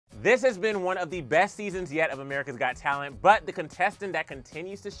This has been one of the best seasons yet of America's Got Talent, but the contestant that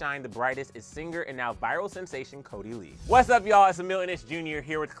continues to shine the brightest is singer and now viral sensation Kodi Lee. What's up, y'all? It's Emile Ennis Jr.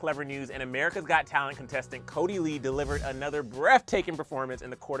 here with Clevver News, and America's Got Talent contestant Kodi Lee delivered another breathtaking performance in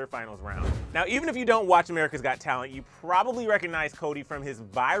the quarterfinals round. Now, even if you don't watch America's Got Talent, you probably recognize Kodi from his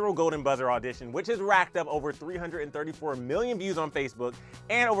viral Golden Buzzer audition, which has racked up over 334 million views on Facebook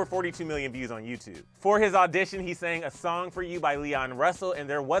and over 42 million views on YouTube. For his audition, he sang A Song for You by Leon Russell, and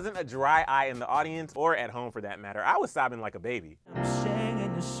there wasn't a dry eye in the audience, or at home for that matter. I was sobbing like a baby. I'm singing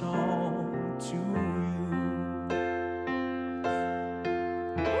a song to you.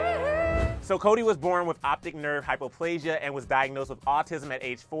 So Kodi was born with optic nerve hypoplasia and was diagnosed with autism at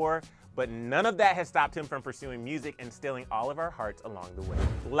age 4, but none of that has stopped him from pursuing music and stealing all of our hearts along the way.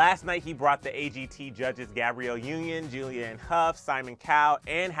 Last night, he brought the AGT judges Gabrielle Union, Julianne Hough, Cowell,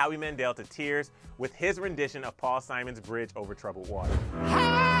 and Howie Mandel to tears with his rendition of Paul Simon's Bridge Over Troubled Water.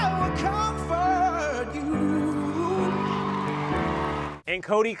 I will comfort you. And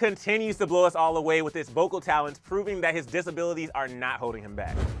Kodi continues to blow us all away with his vocal talents, proving that his disabilities are not holding him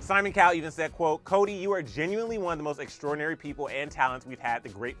back. Cowell even said, quote, "Kodi, you are genuinely one of the most extraordinary people and talents we've had the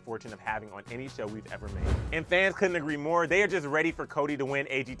great fortune of having on any show we've ever made." And fans couldn't agree more. They are just ready for Kodi to win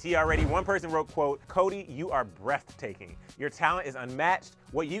AGT already. One person wrote, quote, "Kodi, you are breathtaking. Your talent is unmatched.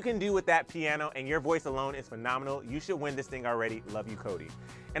 What you can do with that piano and your voice alone is phenomenal. You should win this thing already. Love you, Kodi."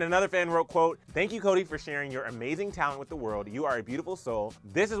 And another fan wrote, quote, "Thank you, Kodi, for sharing your amazing talent with the world. You are a beautiful soul.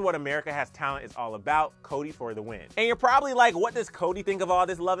 This is what America Has Talent is all about. Kodi for the win." And you're probably like, what does Kodi think of all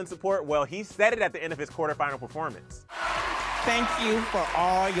this love and support? Well, he said it at the end of his quarterfinal performance. Thank you for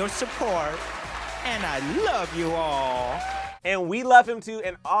all your support, and I love you all. And we love him too,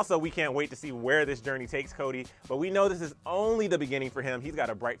 and also we can't wait to see where this journey takes Kodi, but we know this is only the beginning for him. He's got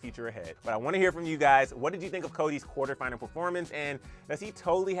a bright future ahead. But I want to hear from you guys. What did you think of Kodi's quarterfinal performance, and does he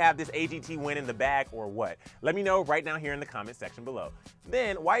totally have this AGT win in the bag or what? Let me know right down here in the comment section below.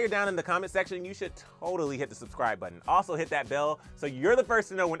 Then, while you're down in the comment section, you should totally hit the subscribe button. Also hit that bell so you're the first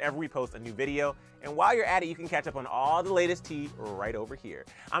to know whenever we post a new video. And while you're at it, you can catch up on all the latest tea right over here.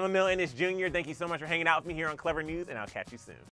 I'm Emile Ennis Jr. Thank you so much for hanging out with me here on Clevver News, and I'll catch you soon.